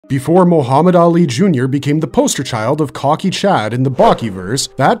Before Muhammad Ali Jr. became the poster child of cocky Chad in the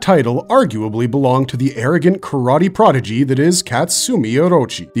Bakiverse, that title arguably belonged to the arrogant karate prodigy that is Katsumi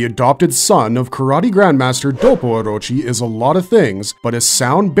Orochi. The adopted son of karate grandmaster Doppo Orochi is a lot of things, but a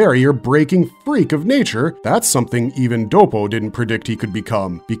sound barrier-breaking freak of nature, that's something even Doppo didn't predict he could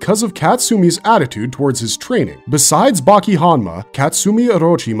become, because of Katsumi's attitude towards his training. Besides Baki Hanma, Katsumi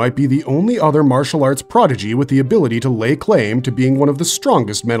Orochi might be the only other martial arts prodigy with the ability to lay claim to being one of the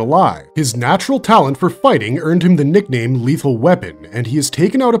strongest men alive. His natural talent for fighting earned him the nickname Lethal Weapon, and he has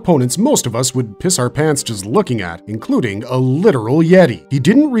taken out opponents most of us would piss our pants just looking at, including a literal Yeti. He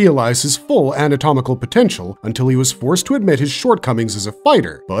didn't realize his full anatomical potential until he was forced to admit his shortcomings as a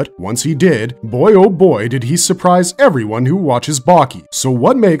fighter, but once he did, boy oh boy did he surprise everyone who watches Baki. So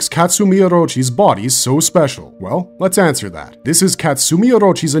what makes Katsumi Orochi's body so special? Well, let's answer that. This is Katsumi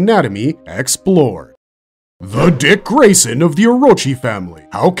Orochi's anatomy explored. The Dick Grayson of the Orochi family.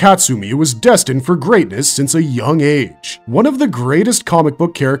 How Katsumi was destined for greatness since a young age. One of the greatest comic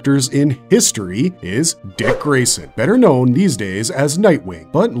book characters in history is Dick Grayson, better known these days as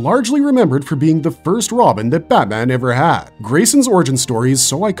Nightwing, but largely remembered for being the first Robin that Batman ever had. Grayson's origin story is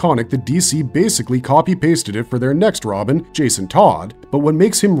so iconic that DC basically copy-pasted it for their next Robin, Jason Todd, but what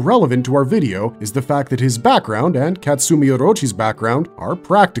makes him relevant to our video is the fact that his background and Katsumi Orochi's background are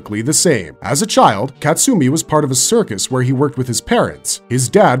practically the same. As a child, Katsumi was part of a circus where he worked with his parents. His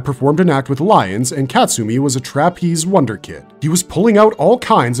dad performed an act with lions, and Katsumi was a trapeze wonder kid. He was pulling out all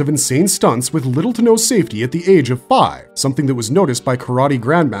kinds of insane stunts with little to no safety at the age of 5, something that was noticed by karate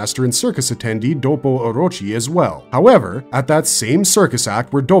grandmaster and circus attendee Doppo Orochi as well. However, at that same circus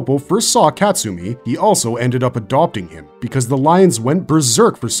act where Doppo first saw Katsumi, he also ended up adopting him, because the lions went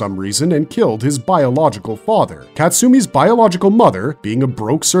berserk for some reason and killed his biological father. Katsumi's biological mother, being a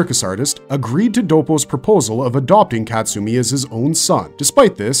broke circus artist, agreed to Doppo's proposal of adopting Katsumi as his own son.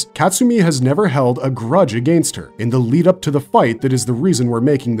 Despite this, Katsumi has never held a grudge against her. In the lead up to the fight that is the reason we're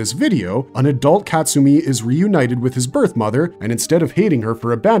making this video, an adult Katsumi is reunited with his birth mother, and instead of hating her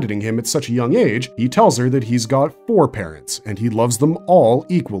for abandoning him at such a young age, he tells her that he's got 4 parents, and he loves them all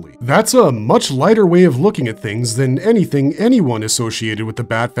equally. That's a much lighter way of looking at things than anything anyone associated with the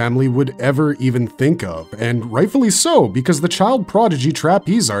Bat family would ever even think of, and rightfully so, because the child prodigy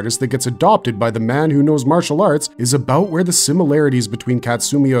trapeze artist that gets adopted by the man who knows martial arts is about where the similarities between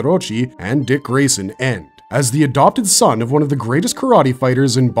Katsumi Orochi and Dick Grayson end. As the adopted son of one of the greatest karate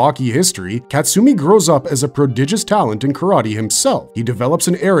fighters in Baki history, Katsumi grows up as a prodigious talent in karate himself. He develops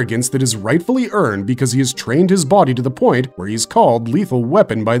an arrogance that is rightfully earned because he has trained his body to the point where he's called Lethal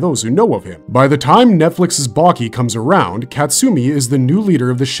Weapon by those who know of him. By the time Netflix's Baki comes around, Katsumi is the new leader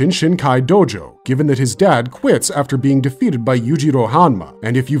of the Shinshinkai Dojo, given that his dad quits after being defeated by Yujiro Hanma.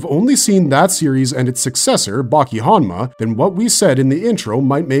 And if you've only seen that series and its successor, Baki Hanma, then what we said in the intro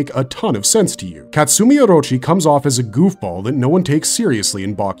might make a ton of sense to you. Katsumi Orochi comes off as a goofball that no one takes seriously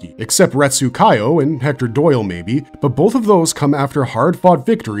in Baki, except Retsu Kaio and Hector Doyle maybe, but both of those come after hard-fought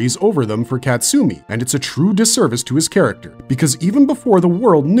victories over them for Katsumi, and it's a true disservice to his character, because even before the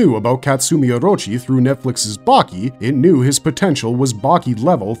world knew about Katsumi Orochi through Netflix's Baki, it knew his potential was Baki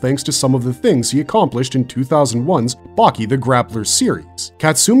level thanks to some of the things he accomplished in 2001's Baki the Grappler series.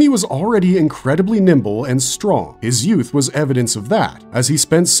 Katsumi was already incredibly nimble and strong. His youth was evidence of that, as he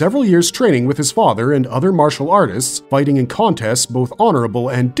spent several years training with his father and other martial artists, fighting in contests both honorable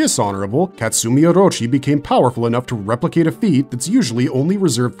and dishonorable. Katsumi Orochi became powerful enough to replicate a feat that's usually only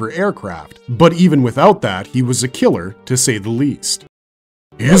reserved for aircraft. But even without that, he was a killer, to say the least.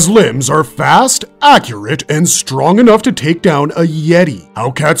 His limbs are fast, accurate, and strong enough to take down a Yeti. How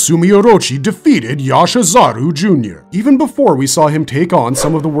Katsumi Orochi defeated Yashizaru Jr. Even before we saw him take on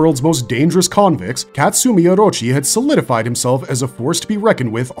some of the world's most dangerous convicts, Katsumi Orochi had solidified himself as a force to be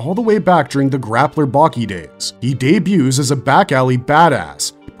reckoned with all the way back during the Grappler Baki days. He debuts as a back alley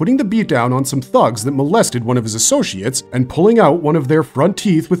badass, putting the beatdown on some thugs that molested one of his associates and pulling out one of their front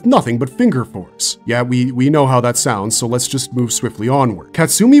teeth with nothing but finger force. Yeah, we know how that sounds, so let's just move swiftly onward.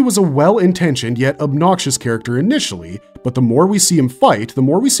 Katsumi was a well-intentioned yet obnoxious character initially, but the more we see him fight, the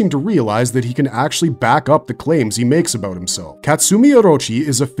more we seem to realize that he can actually back up the claims he makes about himself. Katsumi Orochi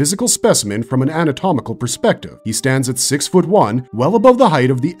is a physical specimen from an anatomical perspective. He stands at 6'1", well above the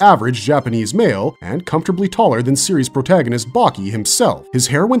height of the average Japanese male, and comfortably taller than series protagonist Baki himself. His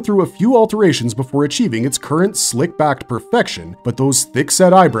hair went through a few alterations before achieving its current slick-backed perfection, but those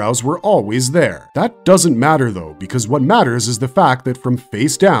thick-set eyebrows were always there. That doesn't matter though, because what matters is the fact that from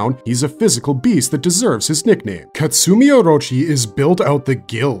face down, he's a physical beast that deserves his nickname. Katsumi Orochi is built out the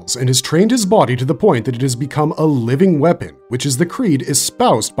gills and has trained his body to the point that it has become a living weapon, which is the creed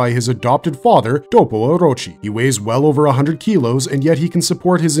espoused by his adopted father, Doppo Orochi. He weighs well over 100 kilos, and yet he can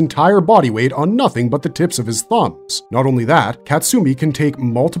support his entire body weight on nothing but the tips of his thumbs. Not only that, Katsumi can take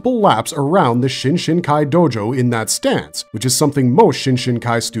multiple laps around the Shinshinkai dojo in that stance, which is something most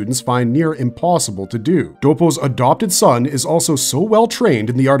Shinshinkai students find near impossible to do. Doppo's adopted son is also so well trained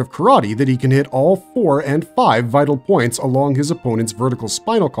in the art of karate that he can hit all 4 and 5 vital points along his opponent's vertical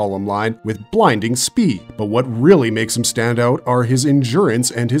spinal column line with blinding speed. But what really makes him stand out are his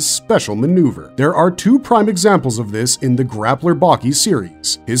endurance and his special maneuver. There are 2 prime examples of this in the Grappler Baki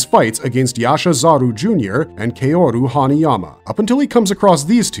series: his fights against Yashazaru Jr. and Kaoru Hanayama. Up until he comes across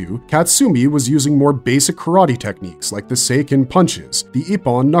these 2, Katsumi was using more basic karate techniques like the Seiken punches, the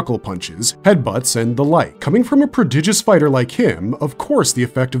Ippon knuckle punches, headbutts, and the like. Coming from a prodigious fighter like him, of course the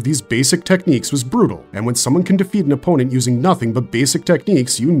effect of these basic techniques was brutal, and when someone can defeat an opponent using nothing but basic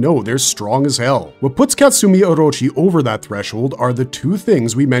techniques, you know they're strong as hell. What puts Katsumi Orochi over that threshold are the 2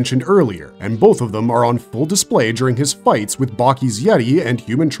 things we mentioned earlier, and both of them are on full display during his fights with Baki's Yeti and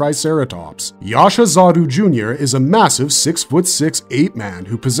human Triceratops. Yashazaru Jr. is a massive 6'6" ape-man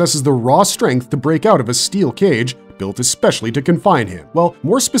who possesses the raw strength to break out of a steel cage built especially to confine him. Well,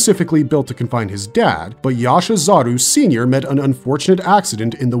 more specifically built to confine his dad, but Yashazaru Sr. met an unfortunate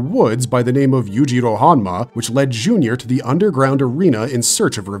accident in the woods by the name of Yujiro Hanma, which led Jr. to the underground arena in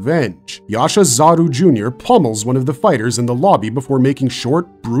search of revenge. Yashazaru Jr. pummels one of the fighters in the lobby before making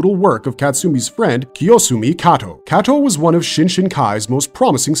short, brutal work of Katsumi's friend, Kiyosumi Kato. Kato was one of Shinshinkai's most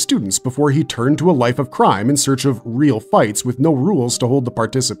promising students before he turned to a life of crime in search of real fights with no rules to hold the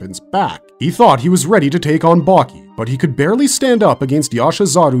participants back. He thought he was ready to take on Baki, but he could barely stand up against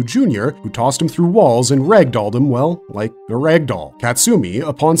Yashazaru Jr., who tossed him through walls and ragdolled him, well, like a ragdoll. Katsumi,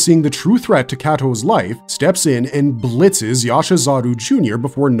 upon seeing the true threat to Kato's life, steps in and blitzes Yashazaru Jr.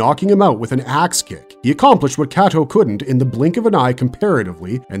 before knocking him out with an axe kick. He accomplished what Kato couldn't in the blink of an eye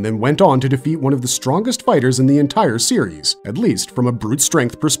comparatively, and then went on to defeat one of the strongest fighters in the entire series, at least from a brute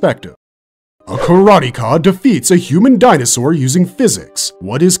strength perspective. A karateka defeats a human dinosaur using physics.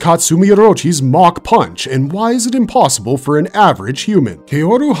 What is Katsumi Orochi's Mach Punch, and why is it impossible for an average human?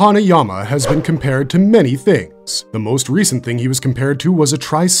 Kaoru Hanayama has been compared to many things. The most recent thing he was compared to was a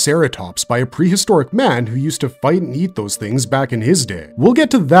Triceratops by a prehistoric man who used to fight and eat those things back in his day. We'll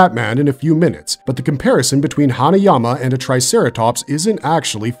get to that man in a few minutes, but the comparison between Hanayama and a Triceratops isn't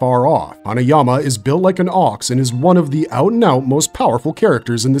actually far off. Hanayama is built like an ox and is one of the out-and-out most powerful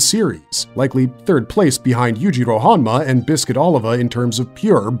characters in the series, likely 3rd place behind Yujiro Hanma and Biscuit Oliva in terms of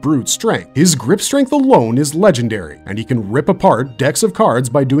pure brute strength. His grip strength alone is legendary, and he can rip apart decks of cards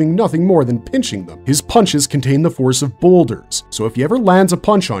by doing nothing more than pinching them. His punches contain the force of boulders, so if he ever lands a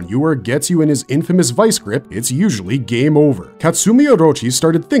punch on you or gets you in his infamous vice grip, it's usually game over. Katsumi Orochi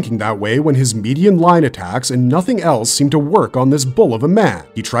started thinking that way when his median line attacks and nothing else seemed to work on this bull of a man.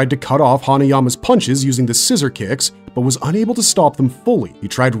 He tried to cut off Hanayama's punches using the scissor kicks, but was unable to stop them fully. He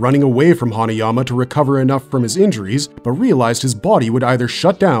tried running away from Hanayama to recover enough from his injuries, but realized his body would either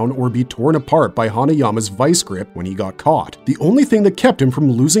shut down or be torn apart by Hanayama's vice grip when he got caught. The only thing that kept him from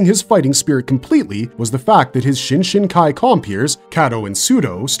losing his fighting spirit completely was the fact that his Shinshinkai compeers, Kato and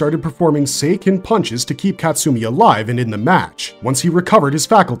Sudo, started performing Seiken punches to keep Katsumi alive and in the match. Once he recovered his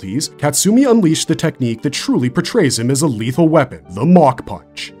faculties, Katsumi unleashed the technique that truly portrays him as a lethal weapon, the Mach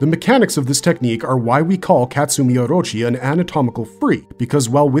Punch. The mechanics of this technique are why we call Katsumi Orochi an anatomical freak, because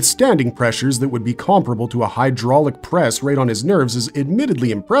while withstanding pressures that would be comparable to a hydraulic press right on his nerves is admittedly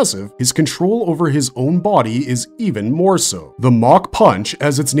impressive, his control over his own body is even more so. The Mach Punch,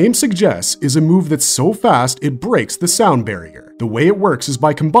 as its name suggests, is a move that's so fast it breaks the sound barrier. The way it works is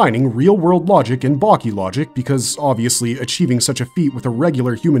by combining real-world logic and Baki logic, because obviously achieving such a feat with a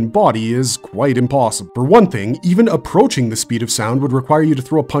regular human body is quite impossible. For one thing, even approaching the speed of sound would require you to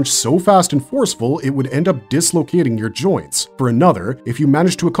throw a punch so fast and forceful it would end up dislocating your joints. For another, if you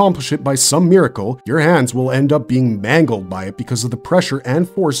manage to accomplish it by some miracle, your hands will end up being mangled by it because of the pressure and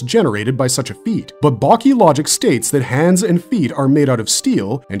force generated by such a feat. But Baki logic states that hands and feet are made out of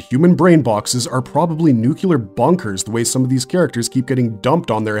steel, and human brain boxes are probably nuclear bunkers the way some of these characters keep getting dumped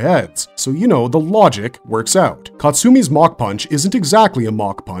on their heads. So you know, the logic works out. Katsumi's Mach Punch isn't exactly a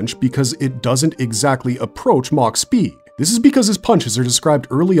Mach Punch because it doesn't exactly approach Mach speed. This is because his punches are described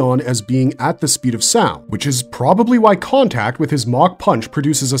early on as being at the speed of sound, which is probably why contact with his mock punch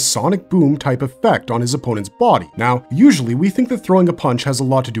produces a sonic boom type effect on his opponent's body. Now, usually we think that throwing a punch has a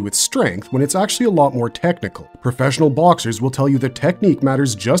lot to do with strength, when it's actually a lot more technical. Professional boxers will tell you that technique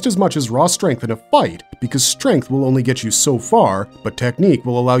matters just as much as raw strength in a fight, because strength will only get you so far, but technique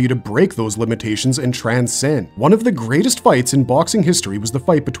will allow you to break those limitations and transcend. One of the greatest fights in boxing history was the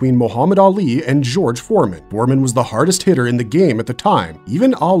fight between Muhammad Ali and George Foreman. Foreman was the hardest hitter in the game at the time,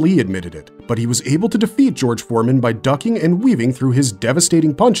 even Ali admitted it, but he was able to defeat George Foreman by ducking and weaving through his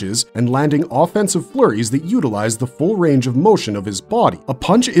devastating punches and landing offensive flurries that utilized the full range of motion of his body. A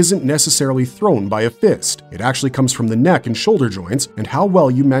punch isn't necessarily thrown by a fist. It actually comes from the neck and shoulder joints and how well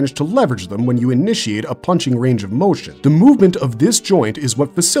you manage to leverage them when you initiate a punching range of motion. The movement of this joint is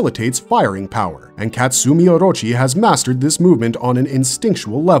what facilitates firing power, and Katsumi Orochi has mastered this movement on an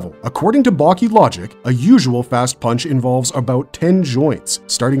instinctual level. According to Baki logic, a usual fast punch involves about 10 joints,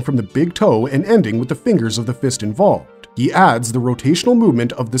 starting from the big toe and ending with the fingers of the fist involved. He adds the rotational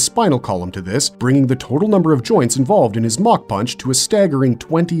movement of the spinal column to this, bringing the total number of joints involved in his mock punch to a staggering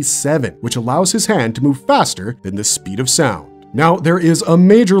 27, which allows his hand to move faster than the speed of sound. Now, there is a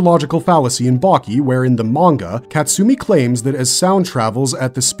major logical fallacy in Baki where in the manga, Katsumi claims that as sound travels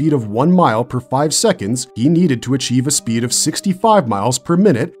at the speed of 1 mile per 5 seconds, he needed to achieve a speed of 65 miles per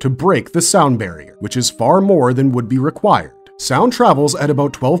minute to break the sound barrier, which is far more than would be required. Sound travels at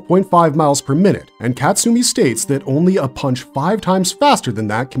about 12.5 miles per minute, and Katsumi states that only a punch 5 times faster than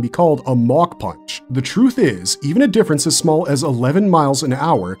that can be called a mock punch. The truth is, even a difference as small as 11 miles an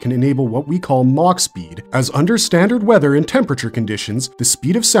hour can enable what we call Mach speed, as under standard weather and temperature conditions, the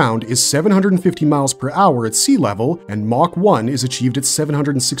speed of sound is 750 miles per hour at sea level, and Mach 1 is achieved at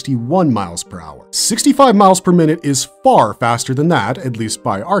 761 miles per hour. 65 miles per minute is far faster than that, at least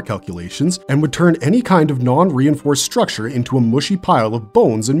by our calculations, and would turn any kind of non-reinforced structure into a mushy pile of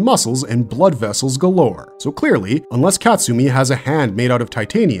bones and muscles and blood vessels galore. So clearly, unless Katsumi has a hand made out of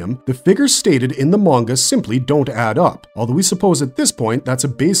titanium, the figures stated in the manga simply don't add up, although we suppose at this point that's a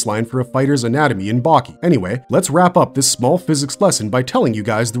baseline for a fighter's anatomy in Baki. Anyway, let's wrap up this small physics lesson by telling you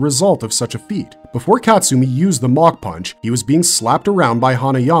guys the result of such a feat. Before Katsumi used the mock punch, he was being slapped around by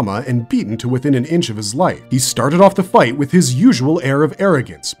Hanayama and beaten to within an inch of his life. He started off the fight with his usual air of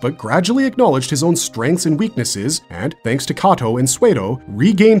arrogance, but gradually acknowledged his own strengths and weaknesses, and, thanks to Kato and Suedo,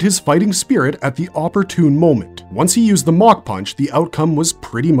 regained his fighting spirit at the opportune moment. Once he used the mock punch, the outcome was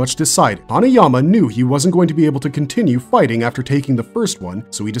pretty much decided. Hanayama knew he wasn't going to be able to continue fighting after taking the first one,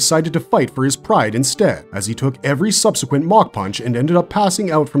 so he decided to fight for his pride instead, as he took every subsequent mock punch and ended up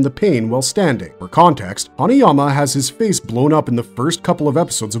passing out from the pain while standing. For context, Hanayama has his face blown up in the first couple of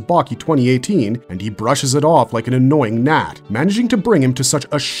episodes of Baki 2018, and he brushes it off like an annoying gnat. Managing to bring him to such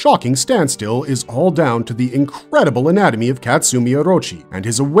a shocking standstill is all down to the incredible anatomy of Katsumi Orochi, and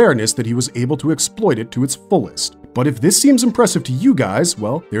his awareness that he was able to exploit it to its fullest. But if this seems impressive to you guys,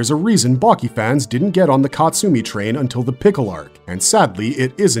 well, there's a reason Baki fans didn't get on the Katsumi train until the Pickle arc, and sadly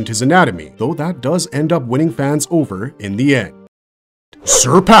it isn't his anatomy, though that does end up winning fans over in the end.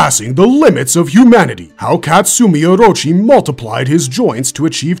 Surpassing the limits of humanity, how Katsumi Orochi multiplied his joints to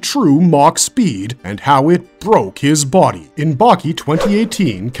achieve true Mach speed, and how it broke his body. In Baki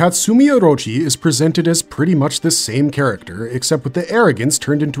 2018, Katsumi Orochi is presented as pretty much the same character, except with the arrogance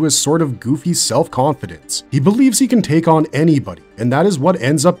turned into a sort of goofy self-confidence. He believes he can take on anybody, and that is what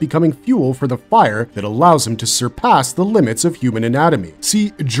ends up becoming fuel for the fire that allows him to surpass the limits of human anatomy.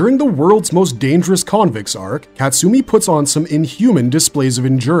 See, during the world's most dangerous convicts arc, Katsumi puts on some inhuman displays of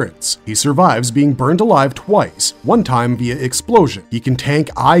endurance. He survives being burned alive twice, one time via explosion. He can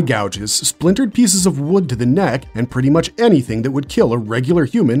tank eye gouges, splintered pieces of wood to the neck, and pretty much anything that would kill a regular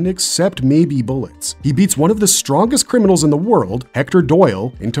human except maybe bullets. He beats one of the strongest criminals in the world, Hector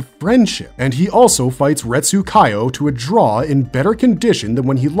Doyle, into friendship, and he also fights Retsu Kaio to a draw in better condition than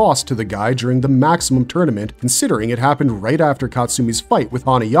when he lost to the guy during the Maximum tournament, considering it happened right after Katsumi's fight with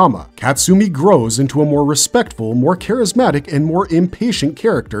Hanayama. Katsumi grows into a more respectful, more charismatic, and more impatient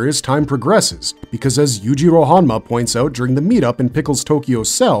character as time progresses, because as Yujiro Hanma points out during the meetup in Pickle's Tokyo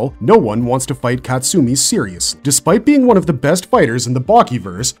cell, no one wants to fight Katsumi seriously. Despite being one of the best fighters in the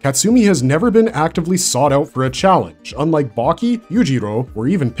Bakiverse, Katsumi has never been actively sought out for a challenge, unlike Baki, Yujiro, or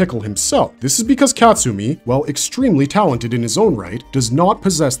even Pickle himself. This is because Katsumi, while extremely talented in his own right, does not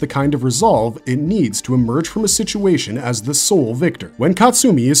possess the kind of resolve it needs to emerge from a situation as the sole victor. When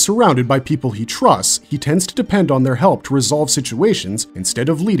Katsumi is surrounded by people he trusts, he tends to depend on their help to resolve situations combinations instead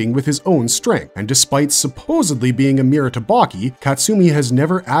of leading with his own strength. And despite supposedly being a mirror to Baki, Katsumi has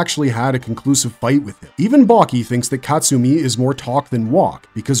never actually had a conclusive fight with him. Even Baki thinks that Katsumi is more talk than walk,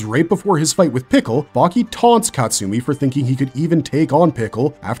 because right before his fight with Pickle, Baki taunts Katsumi for thinking he could even take on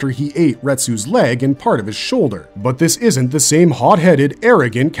Pickle after he ate Retsu's leg and part of his shoulder. But this isn't the same hot-headed,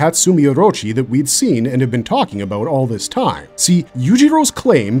 arrogant Katsumi Orochi that we'd seen and have been talking about all this time. See, Yujiro's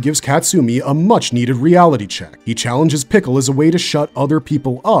claim gives Katsumi a much-needed reality check. He challenges Pickle as a way to shut other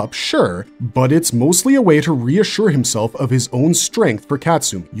people up, sure, but it's mostly a way to reassure himself of his own strength for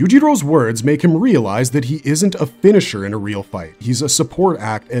Katsumi. Yujiro's words make him realize that he isn't a finisher in a real fight. He's a support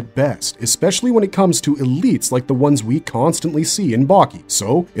act at best, especially when it comes to elites like the ones we constantly see in Baki.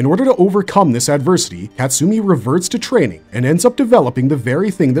 So, in order to overcome this adversity, Katsumi reverts to training and ends up developing the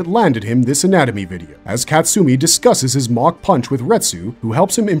very thing that landed him this anatomy video. As Katsumi discusses his mock punch with Retsu, who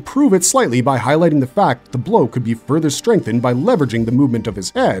helps him improve it slightly by highlighting the fact that the blow could be further strengthened by leveraging the movement of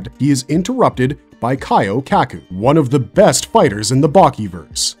his head, he is interrupted by Kaio, one of the best fighters in the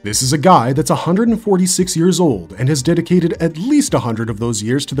Bakiverse. This is a guy that's 146 years old and has dedicated at least 100 of those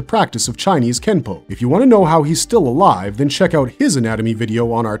years to the practice of Chinese Kenpo. If you want to know how he's still alive, then check out his anatomy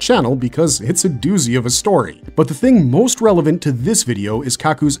video on our channel because it's a doozy of a story. But the thing most relevant to this video is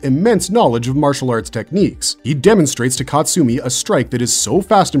Kaku's immense knowledge of martial arts techniques. He demonstrates to Katsumi a strike that is so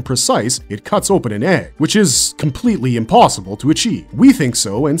fast and precise, it cuts open an egg, which is completely impossible to achieve. We think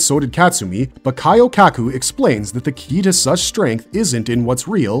so, and so did Katsumi, but Kaio explains that the key to such strength isn't in what's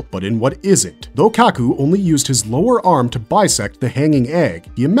real, but in what isn't. Though Kaku only used his lower arm to bisect the hanging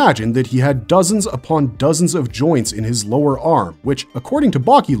egg, he imagined that he had dozens upon dozens of joints in his lower arm, which, according to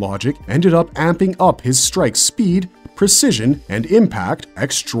Baki logic, ended up amping up his strike speed, precision, and impact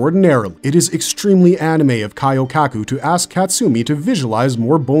extraordinarily. It is extremely anime of Kaio to ask Katsumi to visualize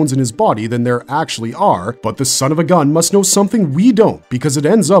more bones in his body than there actually are, but the son of a gun must know something we don't, because it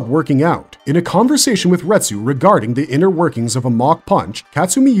ends up working out. In a conversation with Retsu regarding the inner workings of a mock punch,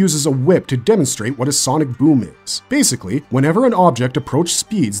 Katsumi uses a whip to demonstrate what a sonic boom is. Basically, whenever an object approaches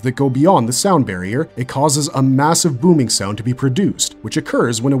speeds that go beyond the sound barrier, it causes a massive booming sound to be produced, which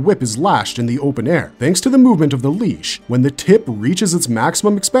occurs when a whip is lashed in the open air. Thanks to the movement of the leash, when the tip reaches its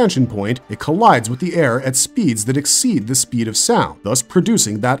maximum expansion point, it collides with the air at speeds that exceed the speed of sound, thus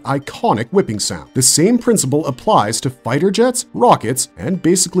producing that iconic whipping sound. The same principle applies to fighter jets, rockets, and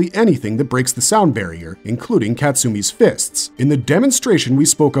basically anything that breaks the sound barrier, including Katsumi's fists. In the demonstration we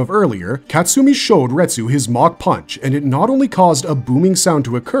spoke of earlier, Katsumi showed Retsu his mock punch, and it not only caused a booming sound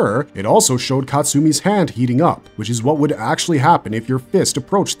to occur, it also showed Katsumi's hand heating up, which is what would actually happen if your fist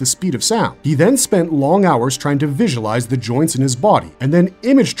approached the speed of sound. He then spent long hours trying to visualize the joints in his body, and then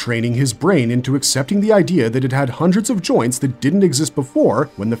image training his brain into accepting the idea that it had hundreds of joints that didn't exist before,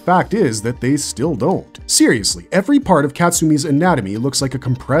 when the fact is that they still don't. Seriously, every part of Katsumi's anatomy looks like a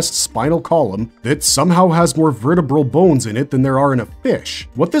compressed spinal column that somehow has more vertebral bones in it than there are in a fish.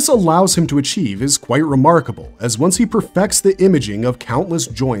 What this allows him to achieve is quite remarkable, as once he perfects the imaging of countless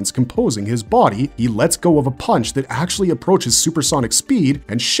joints composing his body, he lets go of a punch that actually approaches supersonic speed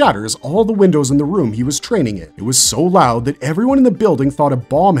and shatters all the windows in the room he was training in. It was so loud that everyone in the building thought a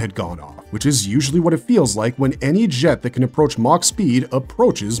bomb had gone off, which is usually what it feels like when any jet that can approach Mach speed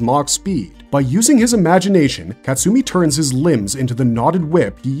approaches Mach speed. By using his imagination, Katsumi turns his limbs into the knotted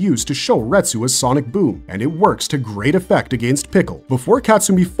whip he used to show Retsu a sonic boom, and it works to great effect against Pickle. Before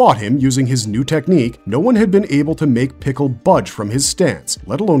Katsumi fought him using his new technique, no one had been able to make Pickle budge from his stance,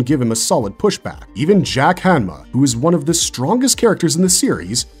 let alone give him a solid pushback. Even Jack Hanma, who is one of the strongest characters in the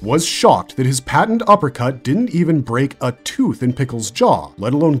series, was shocked that his patent uppercut didn't even break a tooth in Pickle's jaw,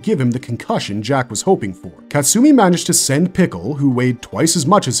 let alone give him the concussion Jack was hoping for. Katsumi managed to send Pickle, who weighed twice as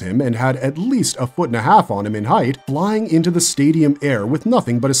much as him and had at least 1.5 feet on him in height, flying into the stadium air with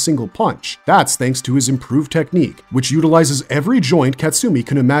nothing but a single punch. That's thanks to his improved technique, which utilizes every joint Katsumi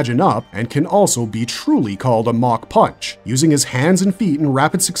can imagine up and can also be truly called a mock punch. Using his hands and feet in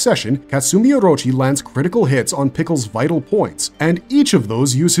rapid succession, Katsumi Orochi lands critical hits on Pickle's vital points, and each of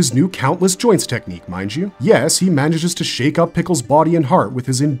those use his new countless joints technique, mind you. Yes, he manages to shake up Pickle's body and heart with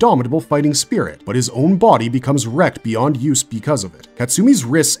his indomitable fighting spirit, but his own body becomes wrecked beyond use because of it. Katsumi's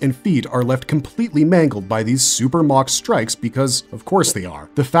wrists and feet are left completely mangled by these super mock strikes because, of course they are.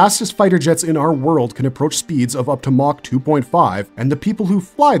 The fastest fighter jets in our world can approach speeds of up to Mach 2.5, and the people who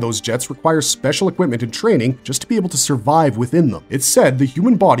fly those jets require special equipment and training just to be able to survive within them. It's said the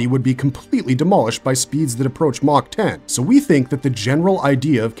human body would be completely demolished by speeds that approach Mach 10, so we think that the general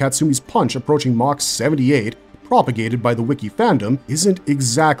idea of Katsumi's punch approaching Mach 78, propagated by the wiki fandom, isn't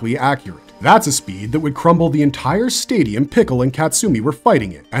exactly accurate. That's a speed that would crumble the entire stadium Pickle and Katsumi were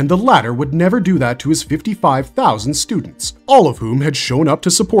fighting in, and the latter would never do that to his 55,000 students, all of whom had shown up to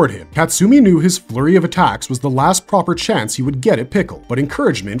support him. Katsumi knew his flurry of attacks was the last proper chance he would get at Pickle, but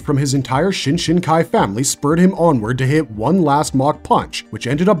encouragement from his entire Shinshinkai family spurred him onward to hit one last mock punch, which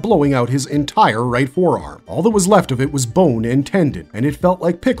ended up blowing out his entire right forearm. All that was left of it was bone and tendon, and it felt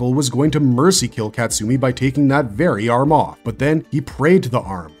like Pickle was going to mercy kill Katsumi by taking that very arm off. But then he prayed to the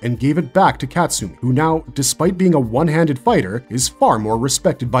arm and gave it back to Katsumi, who now, despite being a one-handed fighter, is far more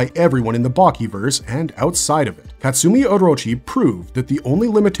respected by everyone in the Bakiverse and outside of it. Katsumi Orochi proved that the only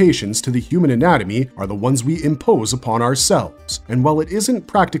limitations to the human anatomy are the ones we impose upon ourselves. And while it isn't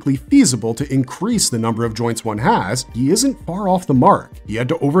practically feasible to increase the number of joints one has, he isn't far off the mark. He had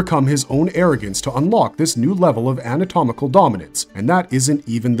to overcome his own arrogance to unlock this new level of anatomical dominance, and that isn't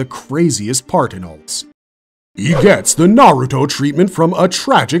even the craziest part in all this. He gets the Naruto treatment from a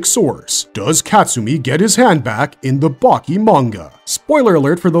tragic source. Does Katsumi get his hand back in the Baki manga? Spoiler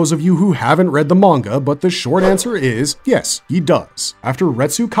alert for those of you who haven't read the manga, but the short answer is yes, he does. After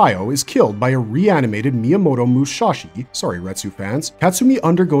Retsu Kaio is killed by a reanimated Miyamoto Musashi, sorry Retsu fans, Katsumi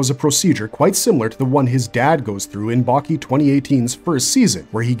undergoes a procedure quite similar to the one his dad goes through in Baki 2018's first season,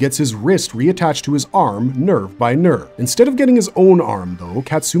 where he gets his wrist reattached to his arm nerve by nerve. Instead of getting his own arm though,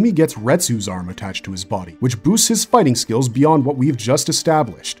 Katsumi gets Retsu's arm attached to his body, which boosts his fighting skills beyond what we've just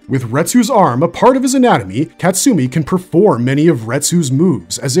established. With Retsu's arm a part of his anatomy, Katsumi can perform many of Retsu's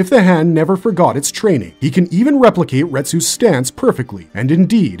moves as if the hand never forgot its training. He can even replicate Retsu's stance perfectly, and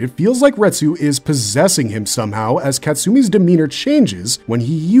indeed, it feels like Retsu is possessing him somehow as Katsumi's demeanor changes when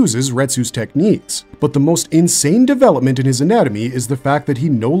he uses Retsu's techniques. But the most insane development in his anatomy is the fact that he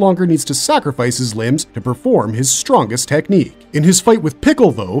no longer needs to sacrifice his limbs to perform his strongest technique. In his fight with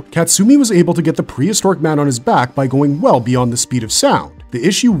Pickle though, Katsumi was able to get the prehistoric man on his back by going well beyond the speed of sound. The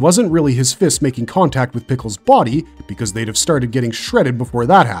issue wasn't really his fist making contact with Pickle's body, because they'd have started getting shredded before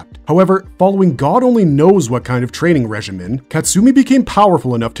that happened. However, following God only knows what kind of training regimen, Katsumi became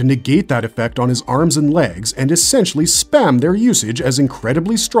powerful enough to negate that effect on his arms and legs and essentially spam their usage as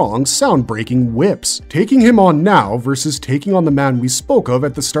incredibly strong, sound-breaking whips. Taking him on now versus taking on the man we spoke of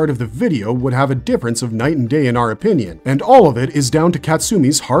at the start of the video would have a difference of night and day in our opinion, and all of it is down to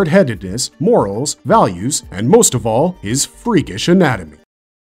Katsumi's hard-headedness, morals, values, and most of all, his freakish anatomy.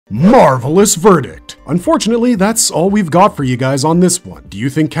 Marvelous verdict! Unfortunately, that's all we've got for you guys on this one. Do you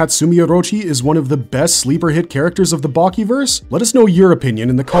think Katsumi Orochi is one of the best sleeper hit characters of the Bakiverse? Let us know your opinion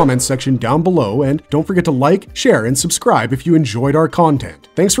in the comments section down below, and don't forget to like, share, and subscribe if you enjoyed our content.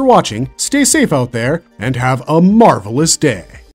 Thanks for watching, stay safe out there, and have a marvelous day!